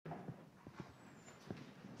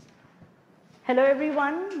Hello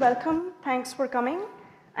everyone, welcome, thanks for coming.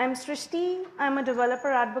 I'm Srishti, I'm a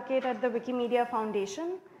developer advocate at the Wikimedia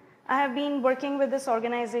Foundation. I have been working with this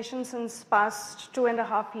organization since past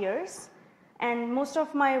 2.5 years, and most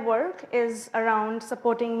of my work is around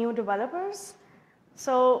supporting new developers.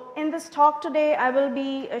 So in this talk today, I will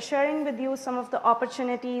be sharing with you some of the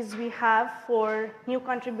opportunities we have for new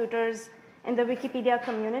contributors in the Wikipedia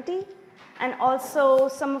community, and also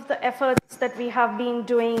some of the efforts that we have been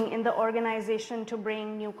doing in the organization to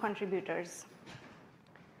bring new contributors.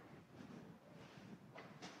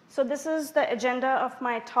 So this is the agenda of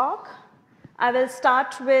my talk. I will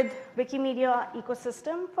start with Wikimedia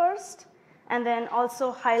ecosystem first, and then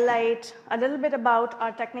also highlight a little bit about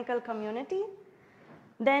our technical community.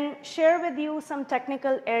 Then share with you some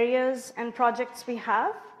technical areas and projects we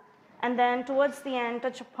have, and then towards the end,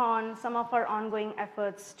 touch upon some of our ongoing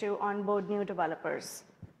efforts to onboard new developers.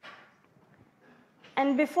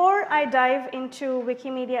 And before I dive into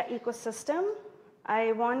Wikimedia ecosystem,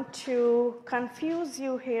 I want to confuse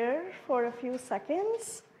you here for a few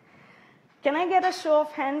seconds. Can I get a show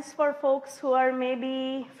of hands for folks who are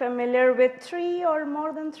maybe familiar with 3 or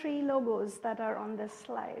more than 3 logos that are on this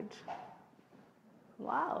slide?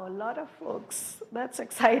 Wow, a lot of folks. That's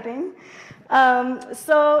exciting.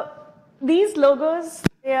 So these logos,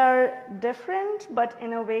 they are different, but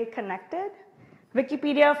in a way connected.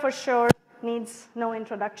 Wikipedia, for sure, needs no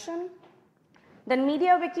introduction. Then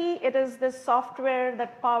MediaWiki, it is this software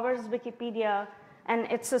that powers Wikipedia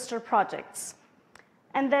and its sister projects.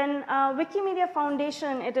 And then Wikimedia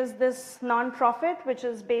Foundation, it is this nonprofit which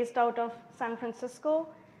is based out of San Francisco,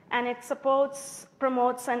 and it supports,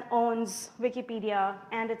 promotes, and owns Wikipedia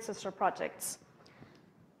and its sister projects.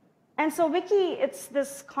 And so Wiki, it's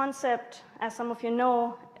this concept, as some of you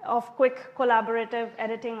know, of quick collaborative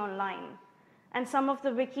editing online. And some of the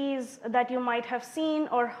wikis that you might have seen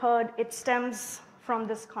or heard, it stems from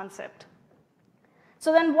this concept.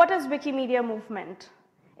 So then what is Wikimedia movement?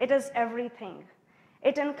 It is everything.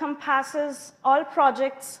 It encompasses all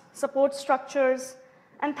projects, support structures,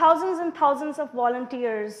 and thousands of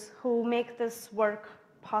volunteers who make this work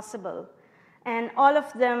possible. And all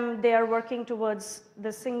of them, they are working towards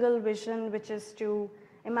the single vision, which is to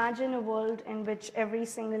imagine a world in which every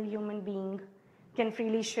single human being can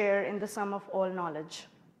freely share in the sum of all knowledge.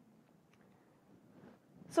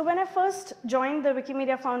 So when I first joined the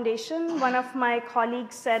Wikimedia Foundation, one of my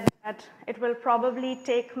colleagues said that it will probably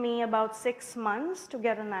take me about 6 months to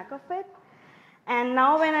get a knack of it. And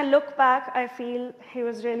now when I look back, I feel he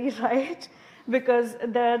was really right, because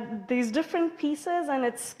there are these different pieces, and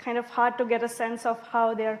it's kind of hard to get a sense of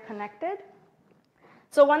how they are connected.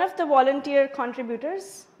 So one of the volunteer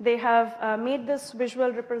contributors, they have made this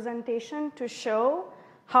visual representation to show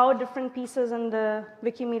how different pieces in the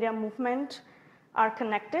Wikimedia movement are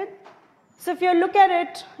connected. So if you look at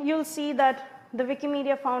it, you'll see that the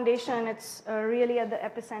Wikimedia Foundation, it's really at the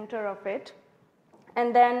epicenter of it.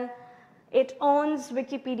 And then it owns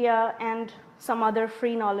Wikipedia and some other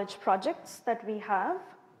free knowledge projects that we have.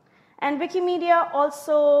 And Wikimedia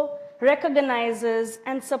also recognizes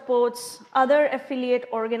and supports other affiliate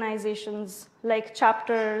organizations like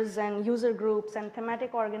chapters and user groups and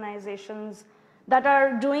thematic organizations that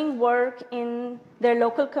are doing work in their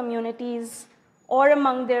local communities or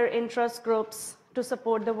among their interest groups to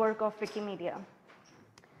support the work of Wikimedia.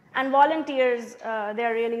 And volunteers,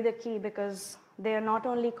 they're really the key, because they are not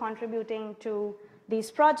only contributing to these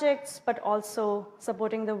projects, but also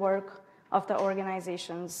supporting the work of the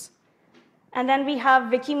organizations. And then we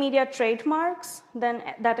have Wikimedia trademarks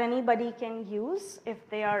that anybody can use if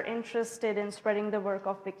they are interested in spreading the work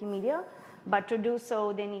of Wikimedia. But to do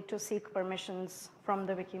so, they need to seek permissions from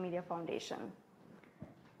the Wikimedia Foundation.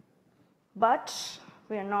 But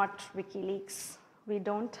we are not WikiLeaks. We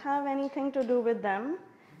don't have anything to do with them.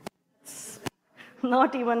 It's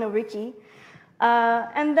not even a wiki.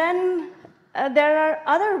 And then there are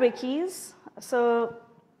other wikis. So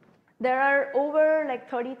there are over like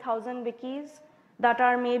 30,000 wikis that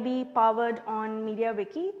are maybe powered on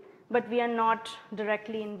MediaWiki, but we are not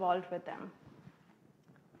directly involved with them.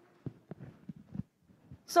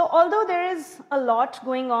 So although there is a lot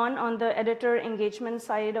going on the editor engagement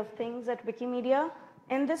side of things at Wikimedia,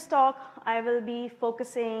 in this talk, I will be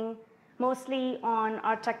focusing mostly on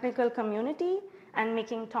our technical community and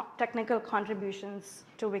making technical contributions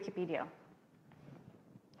to Wikipedia.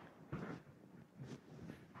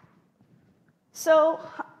 So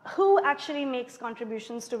who actually makes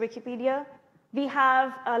contributions to Wikipedia? We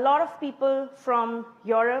have a lot of people from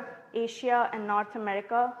Europe, Asia, and North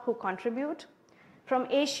America who contribute. From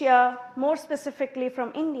Asia, more specifically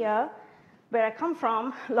from India, where I come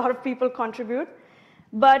from, a lot of people contribute.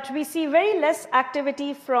 But we see very less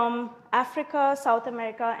activity from Africa, South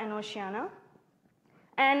America, and Oceania.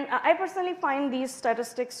 And I personally find these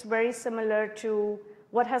statistics very similar to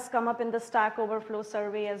what has come up in the Stack Overflow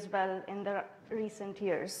survey as well in the recent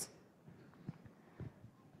years.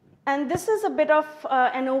 And this is a bit of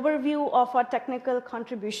an overview of our technical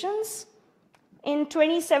contributions. In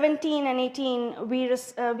 2017 and 18,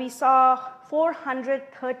 we saw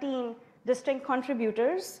 413 distinct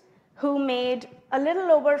contributors who made a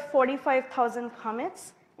little over 45,000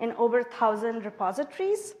 commits in over 1,000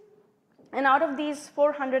 repositories. And out of these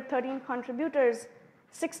 413 contributors,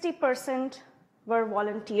 60% were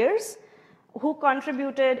volunteers who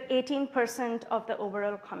contributed 18% of the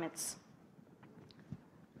overall commits.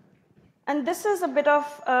 And this is a bit of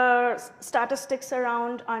statistics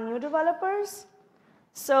around our new developers.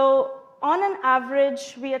 So on an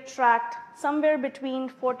average, we attract somewhere between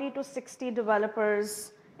 40 to 60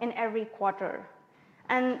 developers in every quarter.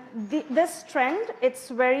 And this trend, it's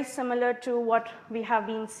very similar to what we have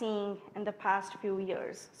been seeing in the past few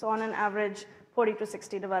years. So on an average, 40 to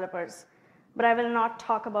 60 developers. But I will not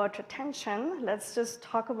talk about retention. Let's just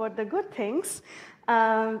talk about the good things.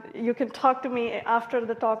 You can talk to me after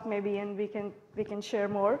the talk maybe, and we can share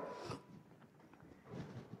more.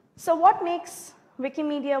 So what makes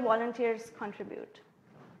Wikimedia volunteers contribute?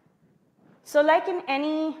 So like in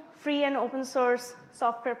any free and open source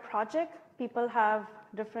software project, people have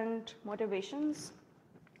different motivations.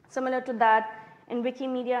 Similar to that, in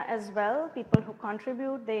Wikimedia as well, people who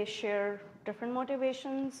contribute, they share different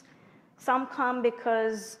motivations. Some come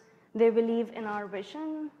because they believe in our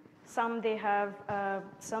vision. Some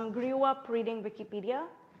grew up reading Wikipedia,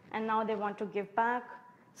 and now they want to give back.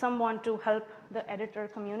 Some want to help the editor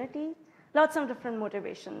community. Lots of different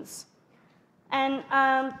motivations. And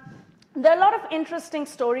there are a lot of interesting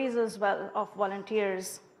stories as well of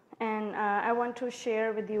volunteers. And I want to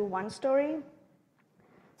share with you one story.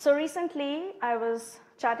 So recently, I was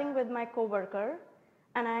chatting with my coworker,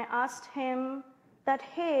 and I asked him that,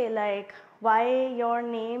 hey, like, why your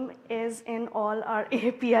name is in all our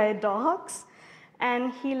API docs?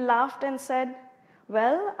 And he laughed and said,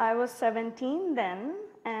 well, I was 17 then,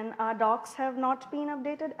 and our docs have not been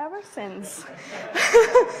updated ever since.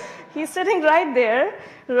 He's sitting right there,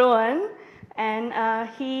 Rowan, and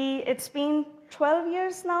it's been 12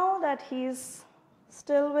 years now that he's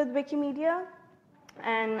still with Wikimedia,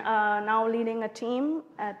 and now leading a team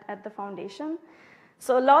at the foundation.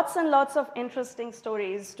 So lots and lots of interesting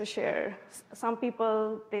stories to share. Some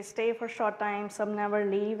people, they stay for a short time, some never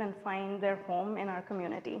leave and find their home in our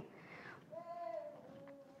community.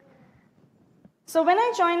 So when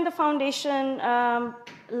I joined the foundation,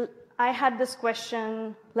 I had this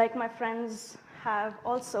question, like my friends have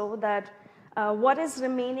also, that what is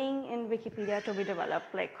remaining in Wikipedia to be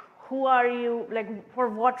developed? Like, who are you, like, for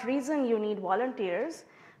what reason you need volunteers?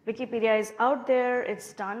 Wikipedia is out there,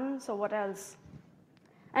 it's done, so what else?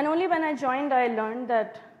 And only when I joined, I learned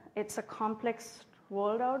that it's a complex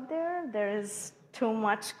world out there. There is too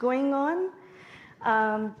much going on.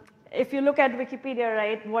 If you look at Wikipedia,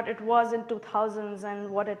 right, what it was in 2000s and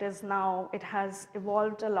what it is now, it has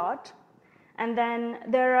evolved a lot. And then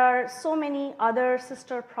there are so many other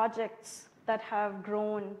sister projects that have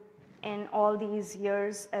grown in all these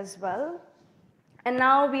years as well. And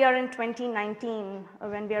now we are in 2019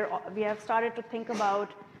 when we have started to think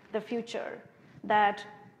about the future, that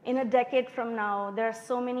in a decade from now, there are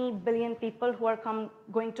so many billion people who are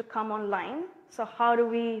going to come online. So how do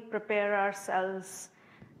we prepare ourselves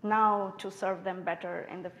now to serve them better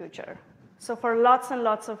in the future? So for lots and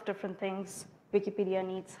lots of different things, Wikipedia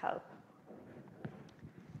needs help.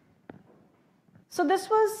 So this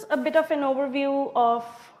was a bit of an overview of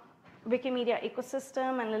Wikimedia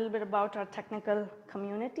ecosystem and a little bit about our technical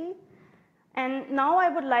community. And now I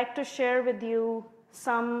would like to share with you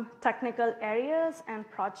some technical areas and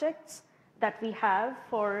projects that we have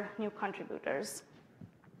for new contributors.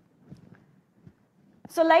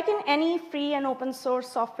 So like in any free and open source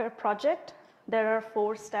software project, there are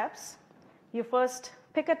 4 steps. You first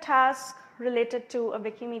pick a task related to a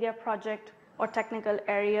Wikimedia project or technical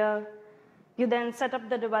area. You then set up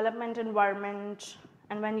the development environment.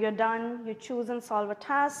 And when you're done, you choose and solve a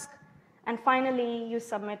task. And finally, you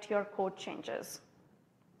submit your code changes.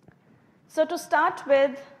 So to start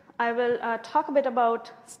with, I will talk a bit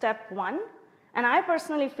about step 1. And I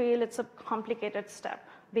personally feel it's a complicated step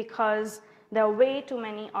because there are way too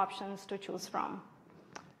many options to choose from.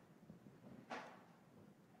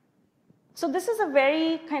 So this is a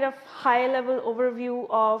very kind of high-level overview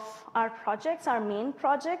of our projects, our main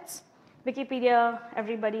projects. Wikipedia,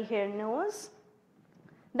 everybody here knows.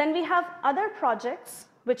 Then we have other projects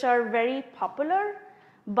which are very popular,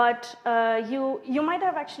 but you might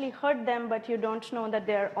have actually heard them, but you don't know that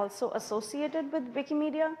they're also associated with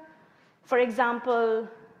Wikimedia. For example,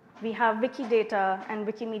 we have Wikidata and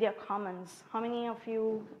Wikimedia Commons. How many of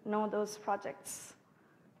you know those projects?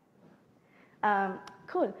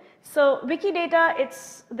 Cool. So Wikidata,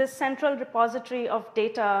 it's the central repository of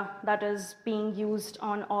data that is being used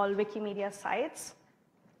on all Wikimedia sites.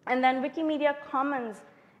 And then Wikimedia Commons,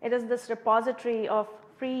 it is this repository of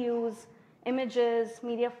free use images,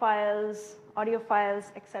 media files, audio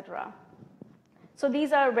files, etc. So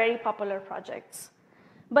these are very popular projects.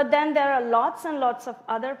 But then there are lots and lots of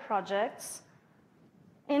other projects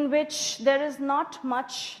in which there is not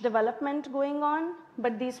much development going on,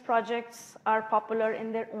 but these projects are popular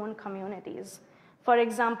in their own communities. For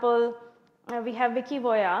example, we have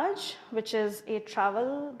Wikivoyage, which is a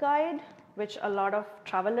travel guide, which a lot of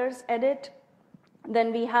travelers edit.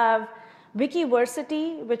 Then we have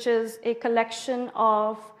Wikiversity, which is a collection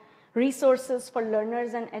of resources for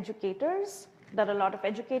learners and educators that a lot of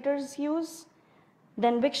educators use.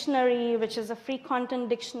 Then Wiktionary, which is a free content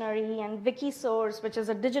dictionary, and Wikisource, which is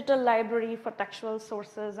a digital library for textual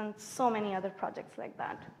sources, and so many other projects like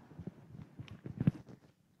that.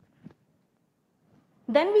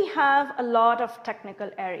 Then we have a lot of technical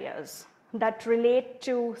areas that relate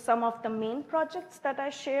to some of the main projects that I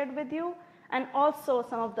shared with you, and also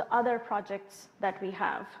some of the other projects that we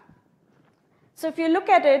have. So if you look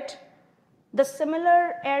at it, the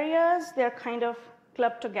similar areas, they're kind of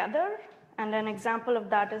clubbed together. And an example of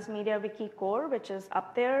that is MediaWiki Core, which is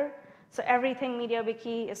up there. So everything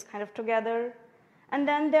MediaWiki is kind of together. And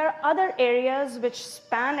then there are other areas which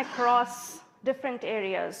span across different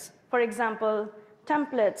areas. For example,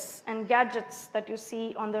 templates and gadgets that you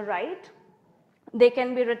see on the right, they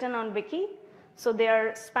can be written on Wiki. So they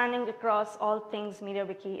are spanning across all things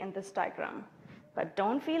MediaWiki in this diagram. But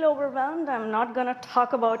don't feel overwhelmed. I'm not going to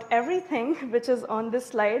talk about everything which is on this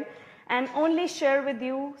slide, and only share with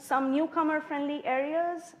you some newcomer-friendly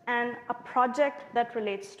areas and a project that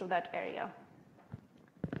relates to that area.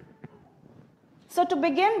 So to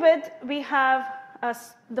begin with, we have,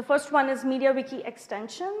 the first one is MediaWiki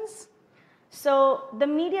extensions. So the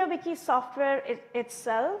MediaWiki software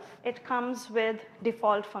itself, it comes with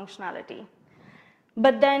default functionality.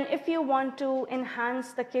 But then if you want to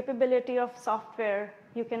enhance the capability of software,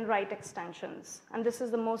 you can write extensions. And this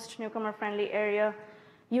is the most newcomer-friendly area.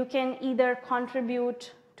 You can either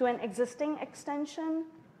contribute to an existing extension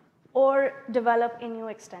or develop a new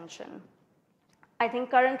extension. I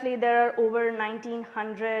think currently there are over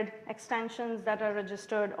 1,900 extensions that are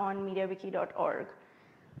registered on MediaWiki.org.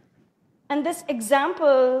 And this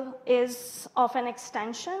example is of an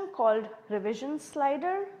extension called Revision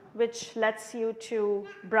Slider, which lets you to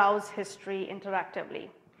browse history interactively.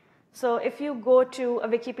 So if you go to a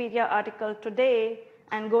Wikipedia article today,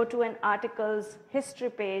 and go to an article's history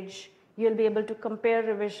page, you'll be able to compare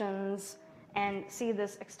revisions and see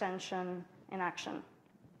this extension in action.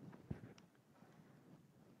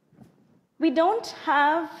 We don't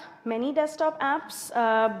have many desktop apps,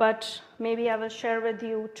 but maybe I will share with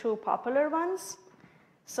you two popular ones.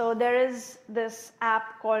 So there is this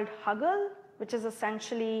app called Huggle, which is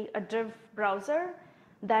essentially a div browser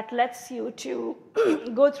that lets you to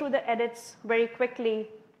go through the edits very quickly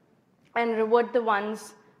and revert the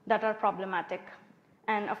ones that are problematic.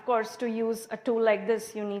 And of course, to use a tool like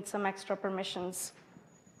this, you need some extra permissions.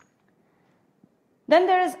 Then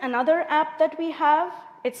there is another app that we have.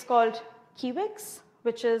 It's called Kiwix,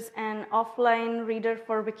 which is an offline reader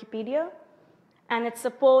for Wikipedia. And it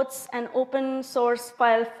supports an open source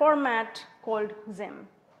file format called Zim.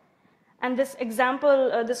 And this example,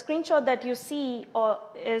 the screenshot that you see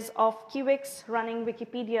is of Kiwix running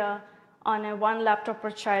Wikipedia on a 1 laptop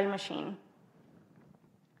per child machine.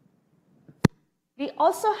 We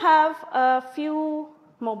also have a few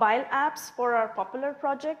mobile apps for our popular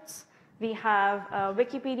projects. We have a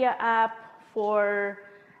Wikipedia app for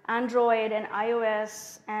Android and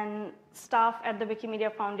iOS, and staff at the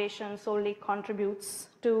Wikimedia Foundation solely contributes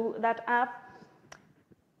to that app.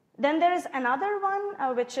 Then there is another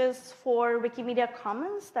one, which is for Wikimedia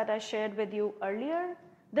Commons that I shared with you earlier.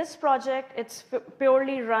 This project, it's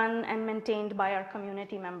purely run and maintained by our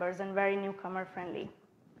community members and very newcomer friendly.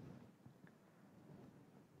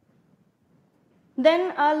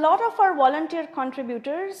 Then a lot of our volunteer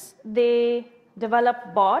contributors, they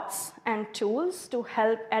develop bots and tools to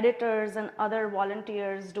help editors and other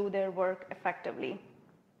volunteers do their work effectively.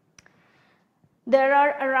 There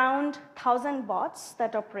are around 1,000 bots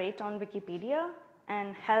that operate on Wikipedia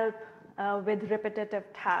and help with repetitive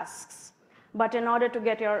tasks. But in order to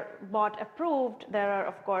get your bot approved, there are,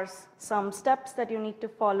 of course, some steps that you need to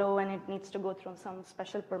follow, and it needs to go through some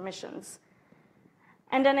special permissions.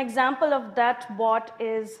 And an example of that bot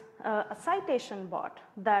is a citation bot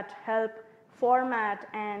that help format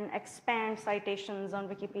and expand citations on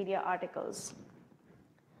Wikipedia articles.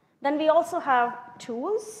 Then we also have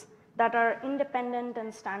tools that are independent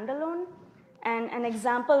and standalone. And an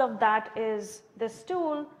example of that is this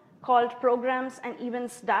tool called Programs and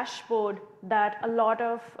Events Dashboard that a lot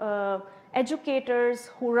of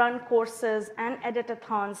educators who run courses and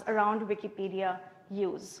editathons around Wikipedia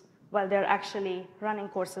use while they're actually running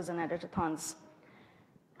courses and editathons.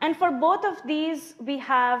 And for both of these, we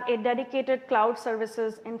have a dedicated cloud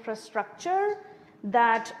services infrastructure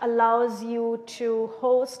that allows you to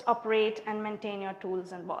host, operate, and maintain your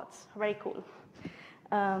tools and bots. Very cool.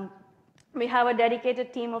 We have a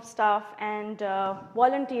dedicated team of staff and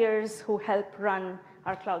volunteers who help run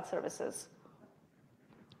our cloud services.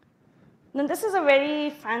 Then this is a very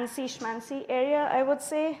fancy schmancy area, I would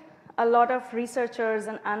say. A lot of researchers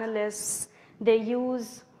and analysts, they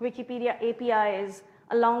use Wikipedia APIs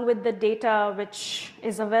along with the data which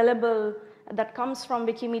is available that comes from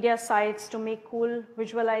Wikimedia sites to make cool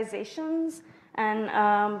visualizations and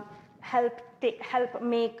help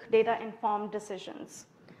make data-informed decisions.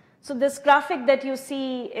 So this graphic that you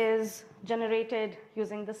see is generated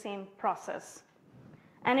using the same process.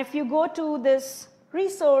 And if you go to this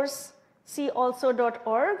resource,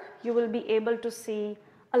 seealso.org, you will be able to see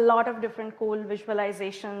a lot of different cool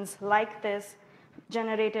visualizations like this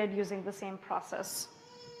generated using the same process.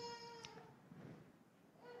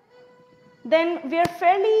 Then we are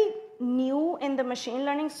fairly new in the machine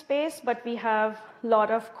learning space, but we have a lot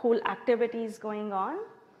of cool activities going on.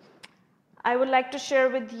 I would like to share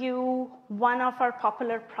with you one of our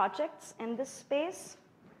popular projects in this space.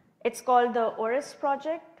 It's called the ORIS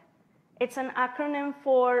project. It's an acronym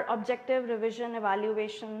for Objective Revision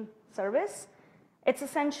Evaluation Service. It's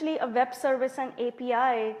essentially a web service and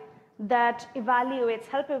API that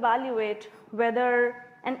help evaluate whether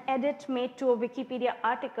an edit made to a Wikipedia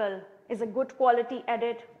article is a good quality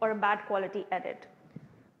edit or a bad quality edit.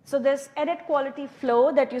 So this edit quality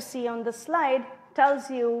flow that you see on the slide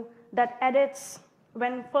tells you that edits,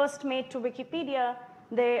 when first made to Wikipedia,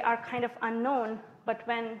 they are kind of unknown, but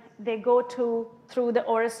when they go through the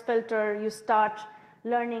ORIS filter, you start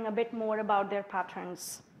learning a bit more about their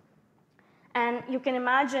patterns. And you can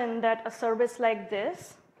imagine that a service like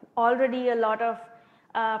this, already a lot of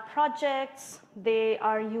projects, they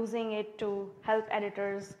are using it to help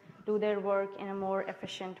editors do their work in a more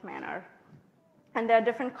efficient manner. And there are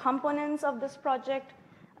different components of this project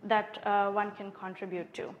that one can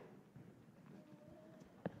contribute to.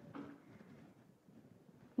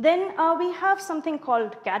 Then we have something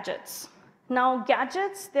called gadgets. Now,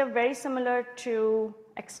 gadgets, they're very similar to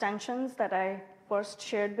extensions that I first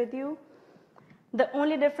shared with you. The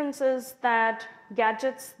only difference is that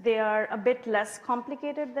gadgets, they are a bit less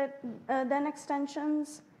complicated than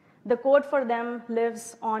extensions. The code for them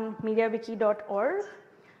lives on MediaWiki.org.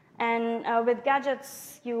 And with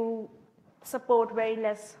gadgets, you support very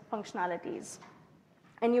less functionalities.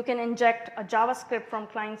 And you can inject a JavaScript from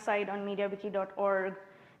client side on MediaWiki.org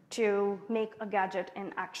to make a gadget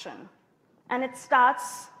in action. And it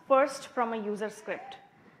starts first from a user script.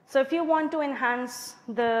 So if you want to enhance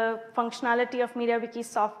the functionality of MediaWiki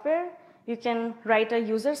software, you can write a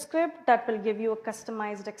user script that will give you a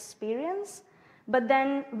customized experience. But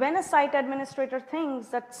then when a site administrator thinks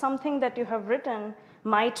that something that you have written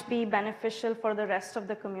might be beneficial for the rest of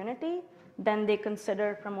the community, then they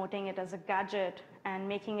consider promoting it as a gadget and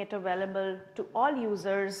making it available to all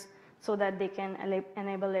users so that they can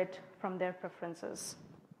enable it from their preferences.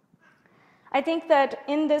 I think that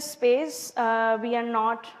in this space, we are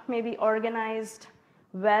not maybe organized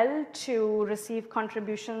well to receive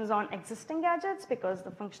contributions on existing gadgets because the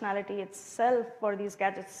functionality itself for these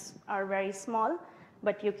gadgets are very small,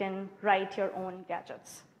 but you can write your own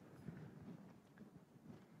gadgets.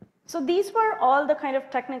 So these were all the kind of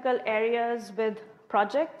technical areas with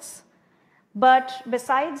projects. But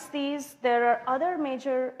besides these, there are other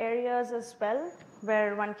major areas as well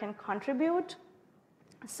where one can contribute.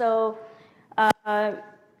 So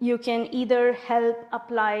you can either help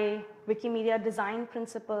apply Wikimedia design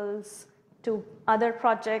principles to other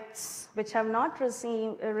projects which have not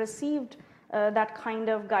received that kind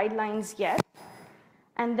of guidelines yet.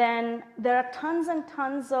 And then there are tons and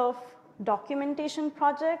tons of documentation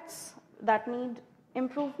projects that need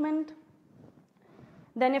improvement.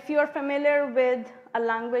 Then if you are familiar with a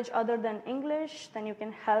language other than English, then you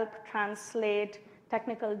can help translate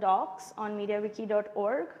technical docs on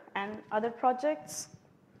MediaWiki.org and other projects.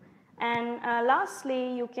 And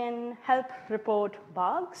lastly, you can help report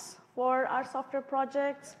bugs for our software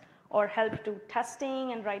projects, or help do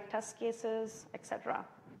testing and write test cases, etc.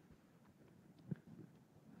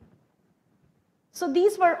 So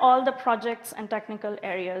these were all the projects and technical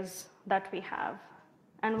areas that we have.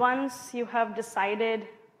 And once you have decided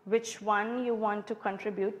which one you want to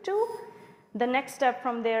contribute to, the next step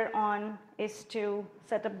from there on is to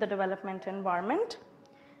set up the development environment.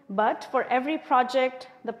 But for every project,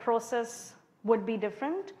 the process would be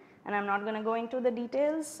different. And I'm not going to go into the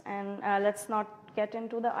details. And let's not get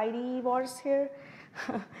into the IDE wars here.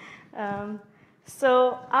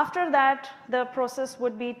 So after that, the process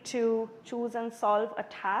would be to choose and solve a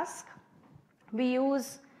task. We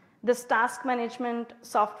use this task management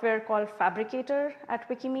software called Fabricator at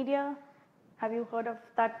Wikimedia. Have you heard of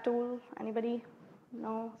that tool? Anybody?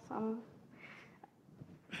 No? Some?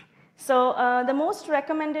 So the most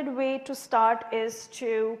recommended way to start is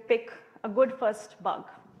to pick a good first bug.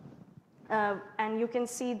 And you can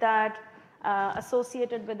see that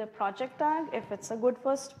associated with the project tag, if it's a good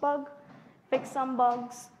first bug, pick some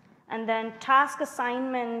bugs. And then task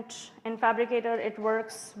assignment in Fabricator, it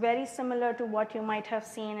works very similar to what you might have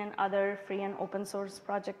seen in other free and open source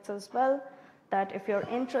projects as well, that if you're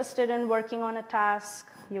interested in working on a task,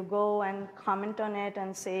 you go and comment on it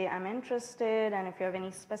and say, I'm interested, and if you have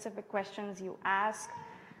any specific questions, you ask,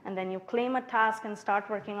 and then you claim a task and start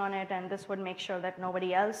working on it, and this would make sure that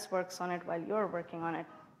nobody else works on it while you're working on it.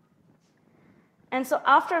 And so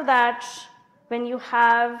after that, when you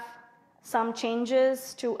have some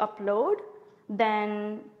changes to upload,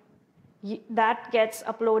 then that gets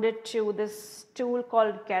uploaded to this tool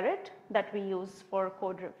called Gerrit that we use for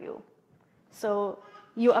code review. So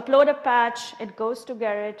you upload a patch, it goes to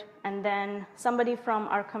Gerrit, and then somebody from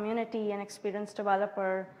our community, an experienced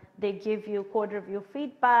developer, they give you code review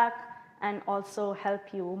feedback and also help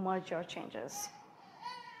you merge your changes.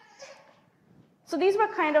 So these were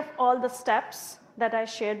kind of all the steps that I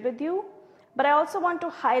shared with you. But I also want to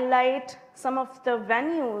highlight some of the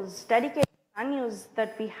venues, dedicated venues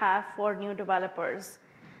that we have for new developers.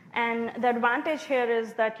 And the advantage here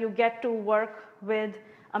is that you get to work with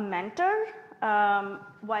a mentor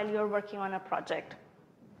while you're working on a project.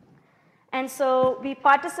 And so we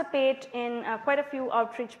participate in quite a few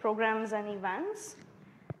outreach programs and events.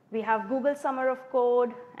 We have Google Summer of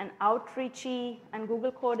Code and Outreachy and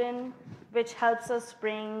Google Code-In, which helps us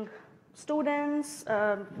bring students,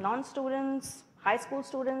 non-students, high school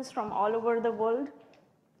students from all over the world.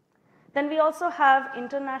 Then we also have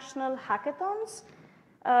international hackathons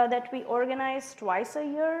that we organize twice a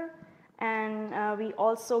year, and we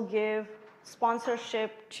also give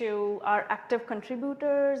sponsorship to our active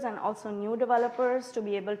contributors and also new developers to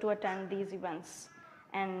be able to attend these events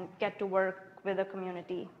and get to work with the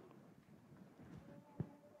community.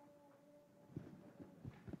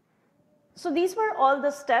 So these were all the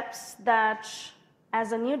steps that,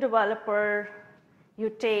 as a new developer, you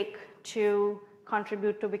take to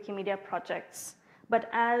contribute to Wikimedia projects. But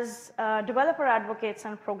as developer advocates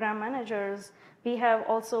and program managers, we have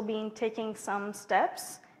also been taking some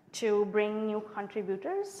steps to bring new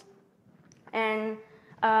contributors. And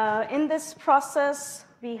in this process,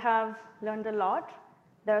 we have learned a lot.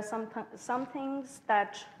 There are some things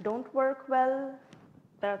that don't work well.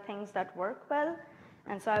 There are things that work well.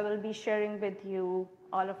 And so I will be sharing with you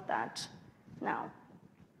all of that now.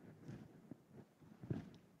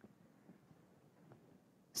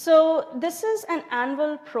 So this is an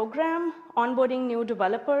annual program onboarding new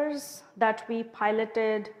developers that we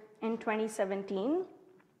piloted in 2017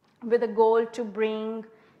 with a goal to bring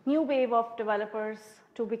new wave of developers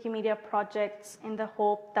to Wikimedia projects in the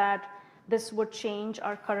hope that this would change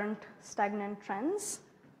our current stagnant trends.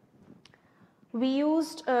 We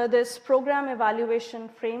used this program evaluation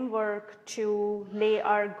framework to lay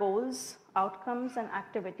our goals, outcomes, and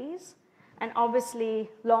activities. And obviously,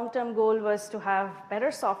 long-term goal was to have better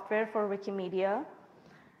software for Wikimedia.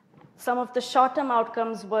 Some of the short-term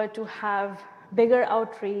outcomes were to have bigger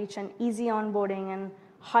outreach and easy onboarding and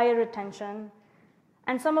higher retention.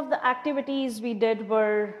 And some of the activities we did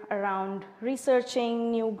were around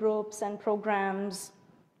researching new groups and programs,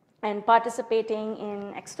 and participating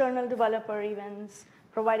in external developer events,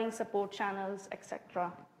 providing support channels,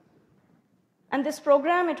 etc. And this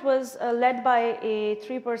program, it was led by a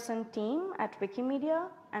 3-person team at Wikimedia,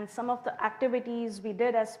 and some of the activities we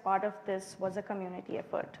did as part of this was a community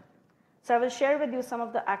effort. So I will share with you some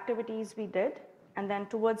of the activities we did, and then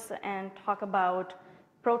towards the end, talk about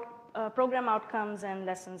program outcomes and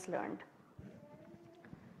lessons learned.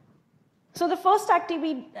 So the first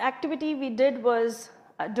activity we did was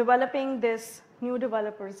developing this new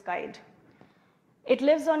developers guide. It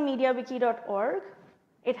lives on MediaWiki.org.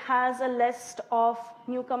 It has a list of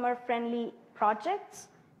newcomer-friendly projects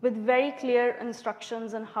with very clear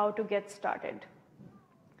instructions on how to get started.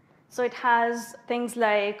 So it has things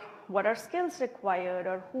like what are skills required,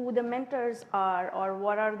 or who the mentors are, or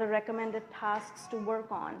what are the recommended tasks to work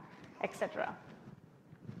on, etc.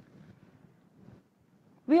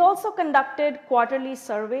 We also conducted quarterly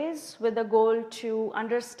surveys with the goal to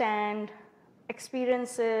understand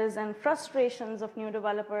experiences and frustrations of new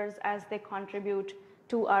developers as they contribute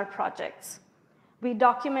to our projects. We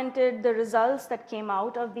documented the results that came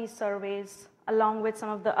out of these surveys, along with some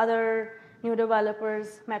of the other new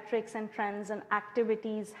developers, metrics and trends and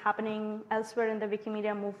activities happening elsewhere in the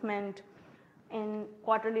Wikimedia movement in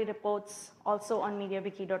quarterly reports, also on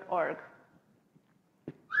MediaWiki.org.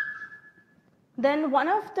 Then one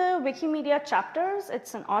of the Wikimedia chapters,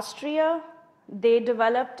 it's in Austria, they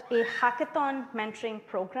developed a hackathon mentoring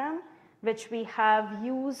program, which we have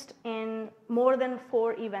used in more than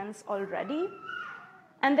 4 events already.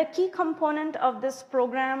 And the key component of this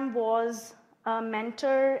program was a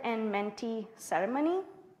mentor and mentee ceremony,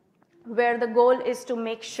 where the goal is to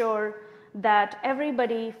make sure that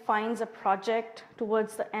everybody finds a project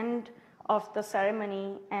towards the end of the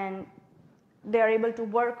ceremony and they are able to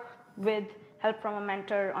work with help from a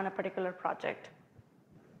mentor on a particular project.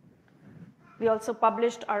 We also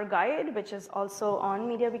published our guide, which is also on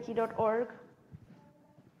MediaWiki.org.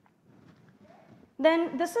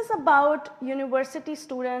 Then this is about university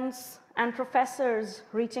students and professors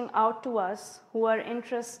reaching out to us who are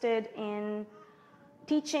interested in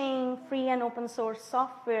teaching free and open source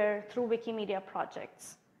software through Wikimedia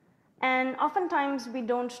projects. And oftentimes we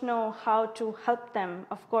don't know how to help them.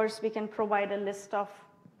 Of course, we can provide a list of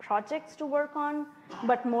projects to work on,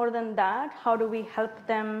 but more than that, how do we help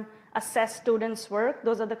them assess students' work?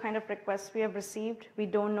 Those are the kind of requests we have received. We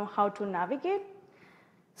don't know how to navigate.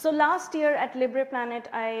 So last year at LibrePlanet,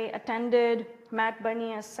 I attended Matt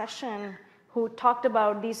Bernier's session, who talked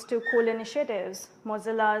about these 2 cool initiatives,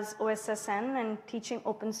 Mozilla's OSSN and Teaching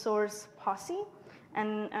Open Source Posse.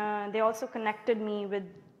 And they also connected me with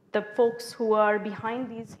the folks who are behind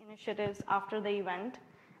these initiatives after the event,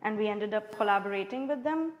 and we ended up collaborating with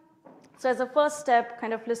them. So as a first step,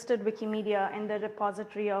 kind of listed Wikimedia in the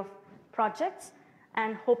repository of projects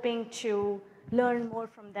and hoping to learn more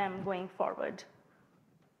from them going forward.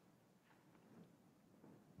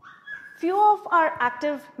 Few of our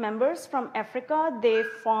active members from Africa, they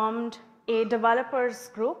formed a developers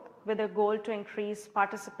group with a goal to increase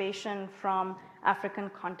participation from African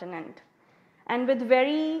continent. And with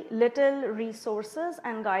very little resources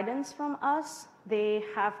and guidance from us, they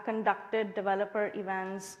have conducted developer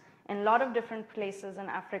events in a lot of different places in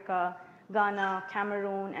Africa, Ghana,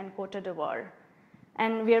 Cameroon, and Cote d'Ivoire.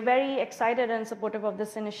 And we are very excited and supportive of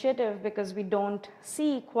this initiative because we don't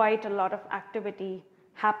see quite a lot of activity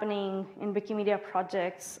happening in Wikimedia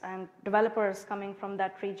projects and developers coming from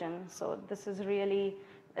that region. So this really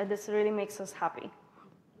makes us happy.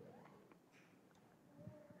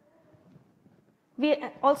 We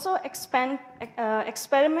also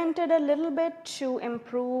experimented a little bit to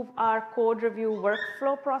improve our code review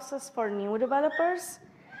workflow process for new developers.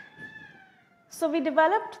 So we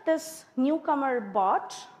developed this newcomer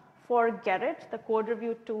bot for Gerrit, the code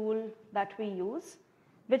review tool that we use,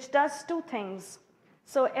 which does 2 things.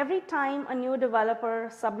 So every time a new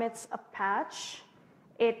developer submits a patch,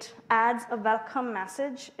 it adds a welcome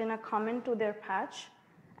message in a comment to their patch,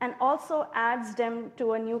 and also adds them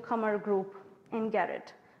to a newcomer group in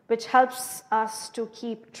Gerrit, which helps us to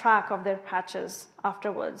keep track of their patches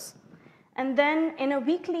afterwards. And then in a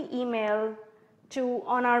weekly email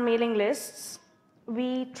on our mailing lists,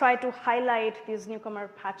 we try to highlight these newcomer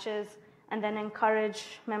patches and then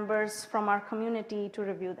encourage members from our community to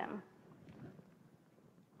review them.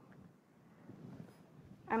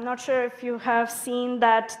 I'm not sure if you have seen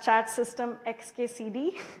that chat system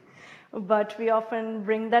XKCD, but we often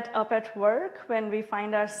bring that up at work when we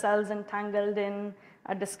find ourselves entangled in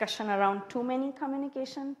a discussion around too many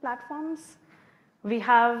communication platforms. We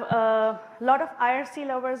have a lot of IRC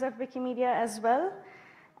lovers at Wikimedia as well,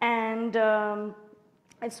 and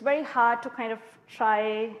it's very hard to kind of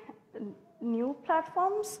try new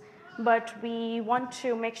platforms, but we want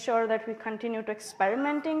to make sure that we continue to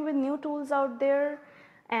experimenting with new tools out there,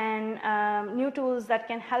 and new tools that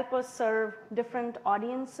can help us serve different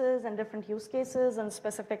audiences and different use cases and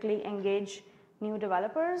specifically engage new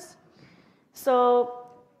developers. So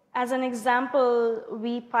as an example,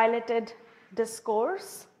 we piloted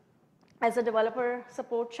Discourse as a developer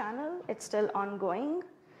support channel. It's still ongoing.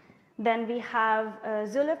 Then we have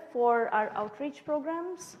Zulip for our outreach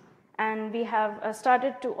programs, And we have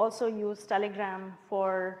started to also use Telegram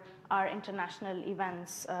for our international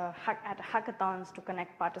events at hackathons to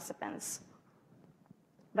connect participants.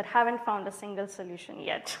 But haven't found a single solution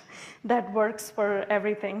yet that works for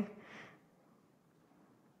everything.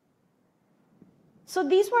 So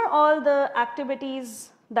these were all the activities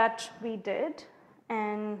that we did.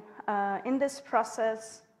 And in this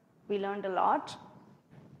process, we learned a lot.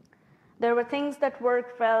 There were things that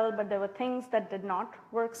worked well, but there were things that did not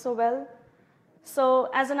work so well. So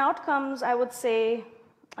as an outcomes, I would say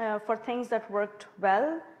for things that worked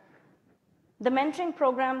well, the mentoring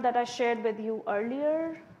program that I shared with you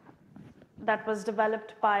earlier, that was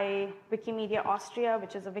developed by Wikimedia Austria,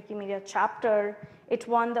 which is a Wikimedia chapter, it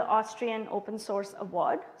won the Austrian Open Source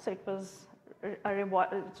Award. So it was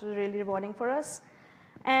really rewarding for us.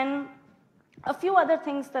 And a few other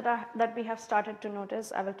things that we have started to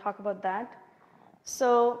notice, I will talk about that.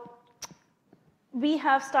 So we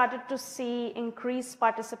have started to see increased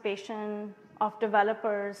participation of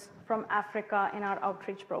developers from Africa in our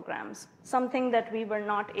outreach programs, something that we were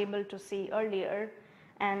not able to see earlier.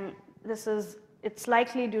 And it's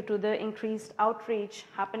likely due to the increased outreach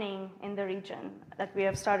happening in the region that we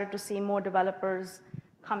have started to see more developers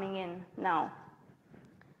coming in now.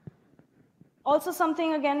 Also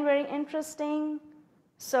something, again, very interesting.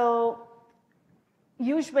 So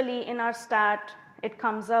usually in our stat, it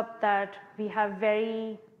comes up that we have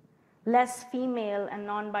very less female and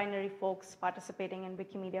non-binary folks participating in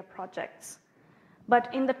Wikimedia projects.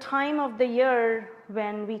 But in the time of the year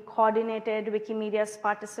when we coordinated Wikimedia's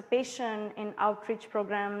participation in outreach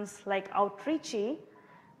programs like Outreachy,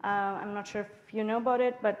 I'm not sure if you know about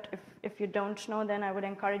it, but if you don't know, then I would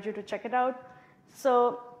encourage you to check it out.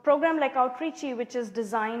 So program like Outreachy, which is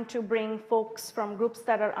designed to bring folks from groups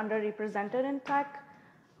that are underrepresented in tech,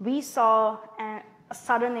 we saw a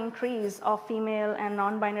sudden increase of female and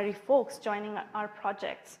non-binary folks joining our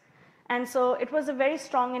projects. And so it was a very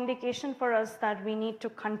strong indication for us that we need to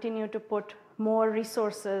continue to put more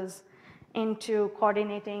resources into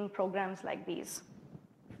coordinating programs like these.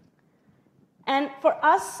 And for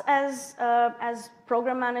us as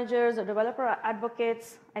program managers or developer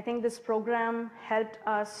advocates, I think this program helped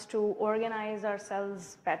us to organize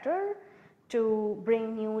ourselves better to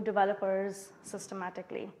bring new developers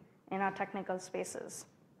systematically in our technical spaces.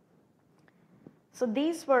 So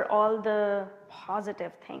these were all the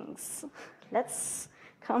positive things. Let's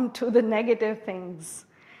come to the negative things.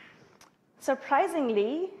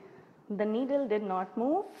 Surprisingly, the needle did not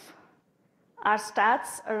move. Our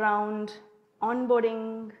stats around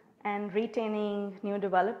onboarding and retaining new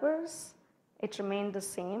developers, it remained the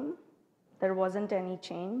same. There wasn't any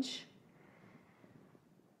change.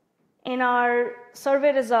 In our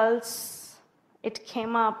survey results, it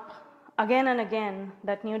came up again and again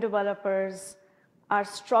that new developers are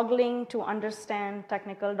struggling to understand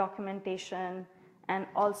technical documentation and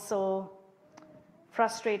also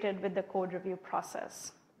frustrated with the code review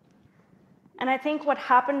process. And I think what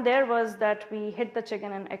happened there was that we hit the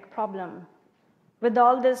chicken and egg problem. With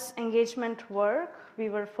all this engagement work, we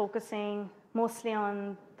were focusing mostly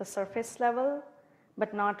on the surface level,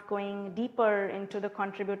 but not going deeper into the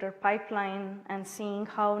contributor pipeline and seeing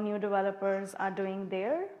how new developers are doing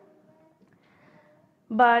there.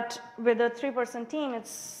 But with a 3-person team,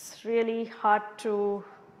 it's really hard to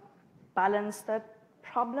balance that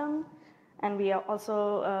problem. And we are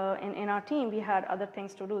also, in our team, we had other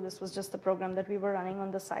things to do. This was just the program that we were running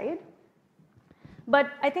on the side.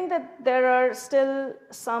 But I think that there are still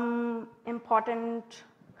some important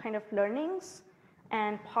kind of learnings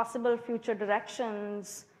and possible future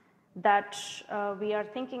directions that we are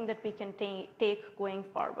thinking that we can take going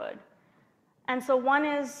forward. And so one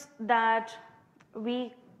is that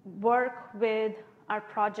we work with our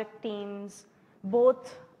project teams,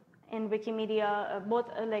 both in Wikimedia,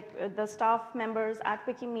 like the staff members at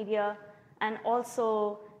Wikimedia, and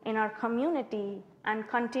also in our community, and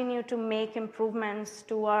continue to make improvements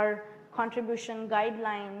to our contribution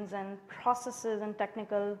guidelines and processes and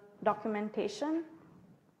technical documentation.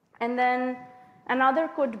 And then another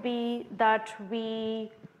could be that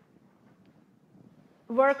we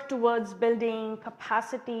work towards building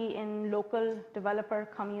capacity in local developer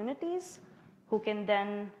communities who can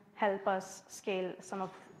then help us scale some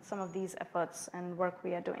of these efforts and work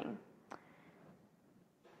we are doing.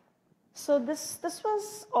 So this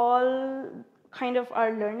was all kind of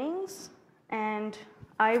our learnings, and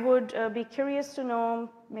I would be curious to know,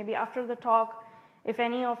 maybe after the talk, if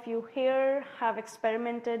any of you here have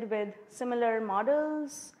experimented with similar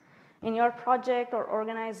models in your project or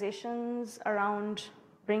organizations around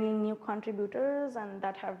bringing new contributors and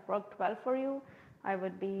that have worked well for you. I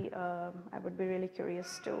would be really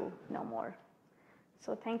curious to know more.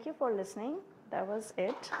 So thank you for listening. That was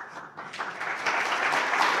it.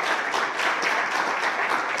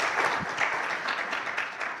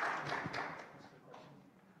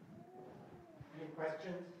 Any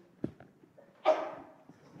questions?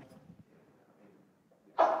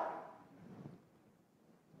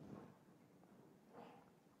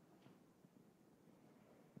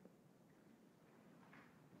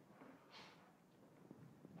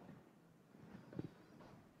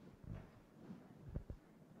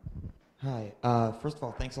 Hi. First of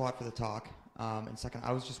all, thanks a lot for the talk. And second,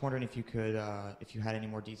 I was just wondering if you could, if you had any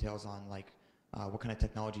more details on like what kind of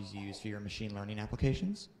technologies you use for your machine learning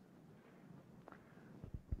applications.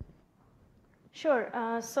 Sure.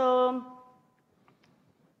 So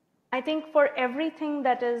I think for everything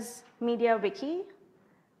that is MediaWiki,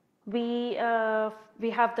 we have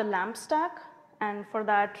the LAMP stack, and for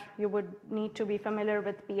that you would need to be familiar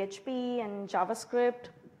with PHP and JavaScript.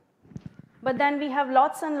 But then we have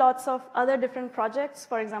lots and lots of other different projects.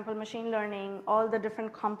 For example, machine learning, all the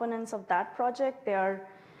different components of that project, they are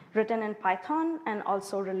written in Python and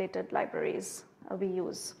also related libraries we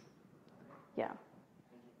use. Yeah.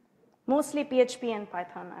 Mostly PHP and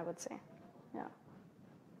Python, I would say. Yeah.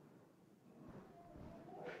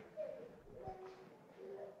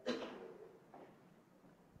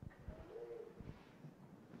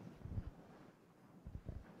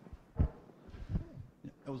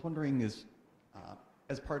 I was wondering,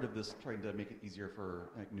 as part of this, trying to make it easier for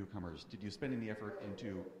newcomers, did you spend any effort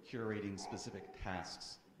into curating specific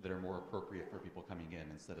tasks that are more appropriate for people coming in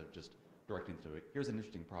instead of just directing them to it? Here's an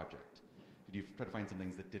interesting project. Did you try to find some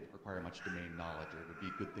things that didn't require much domain knowledge or would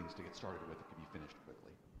be good things to get started with that could be finished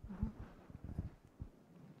quickly?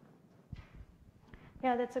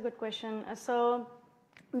 Yeah, that's a good question. So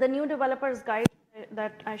the new developers guide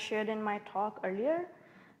that I shared in my talk earlier,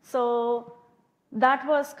 so that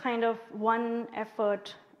was kind of one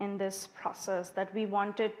effort in this process, that we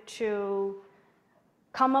wanted to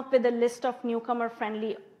come up with a list of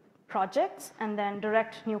newcomer-friendly projects and then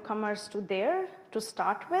direct newcomers to there to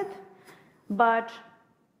start with. But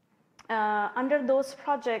under those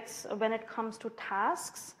projects, when it comes to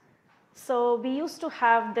tasks, so we used to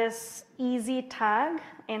have this easy tag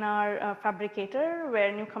in our fabricator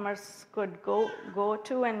where newcomers could go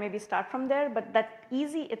to and maybe start from there, but that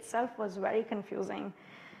easy itself was very confusing.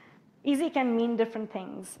 Easy can mean different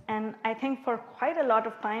things, and I think for quite a lot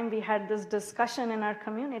of time we had this discussion in our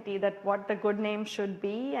community that what the good name should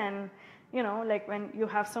be, and you know, like when you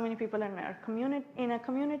have so many people in a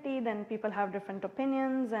community, then people have different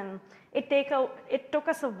opinions, and it took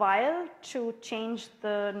us a while to change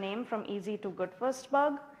the name from easy to good first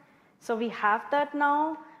bug. So we have that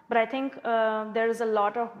now, but I think there is a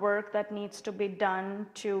lot of work that needs to be done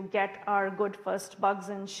to get our good first bugs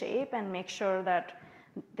in shape and make sure that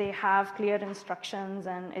they have clear instructions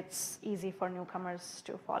and it's easy for newcomers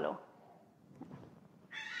to follow.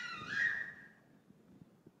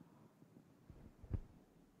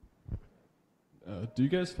 Do you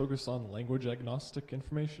guys focus on language agnostic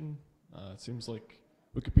information? It seems like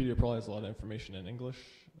Wikipedia probably has a lot of information in English.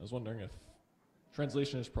 I was wondering if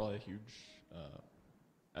translation is probably a huge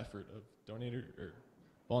effort of donators or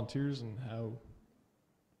volunteers, and how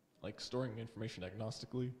like storing information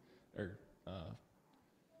agnostically or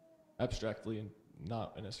abstractly and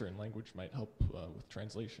not in a certain language might help with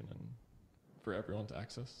translation and for everyone to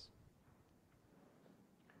access.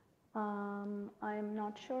 I'm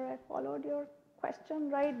not sure I followed your question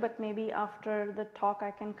right, but maybe after the talk I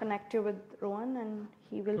can connect you with Rowan and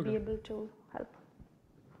he will be able to help.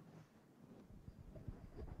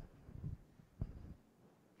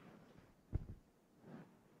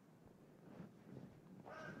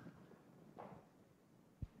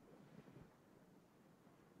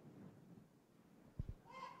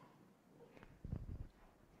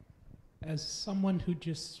 As someone who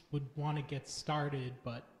just would want to get started,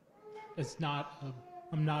 but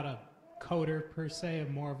I'm not a coder per se,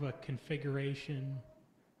 I'm more of a configuration,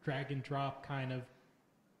 drag and drop kind of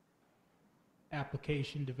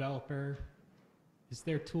application developer. Is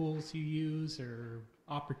there tools you use or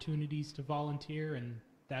opportunities to volunteer in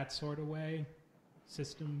that sort of way?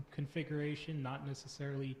 System configuration, not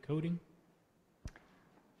necessarily coding?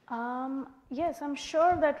 Yes, I'm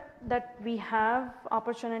sure that we have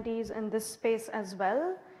opportunities in this space as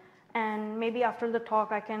well. And maybe after the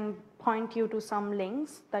talk, I can point you to some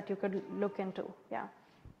links that you could look into. Yeah.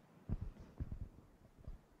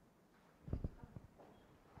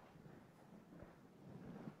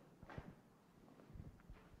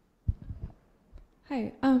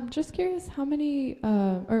 Hi, just curious, how many,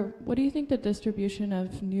 or what do you think the distribution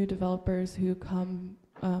of new developers who come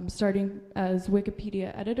starting as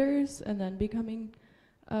Wikipedia editors and then becoming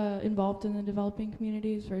involved in the developing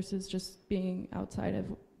communities versus just being outside of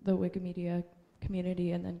the Wikimedia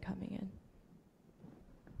community and then coming in?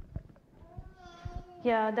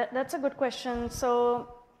 Yeah, that's a good question. So,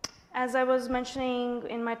 as I was mentioning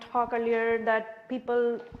in my talk earlier, that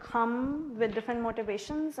people come with different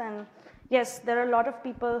motivations, and yes, there are a lot of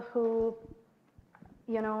people who,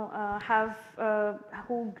 who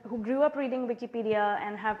grew up reading Wikipedia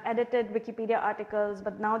and have edited Wikipedia articles,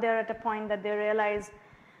 but now they're at a point that they realize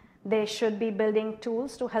they should be building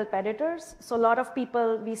tools to help editors. So a lot of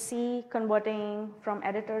people we see converting from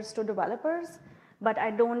editors to developers, but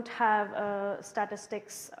I don't have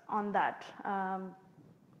statistics on that.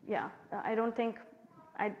 Yeah, I don't think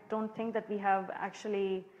that we have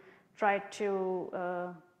actually tried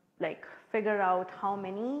to figure out how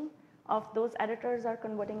many of those editors are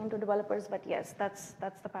converting into developers. But yes, that's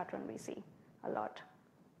the pattern we see a lot.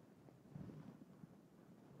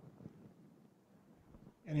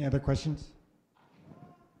 Any other questions?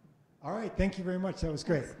 All right, thank you very much. That was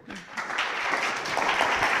great. Yes.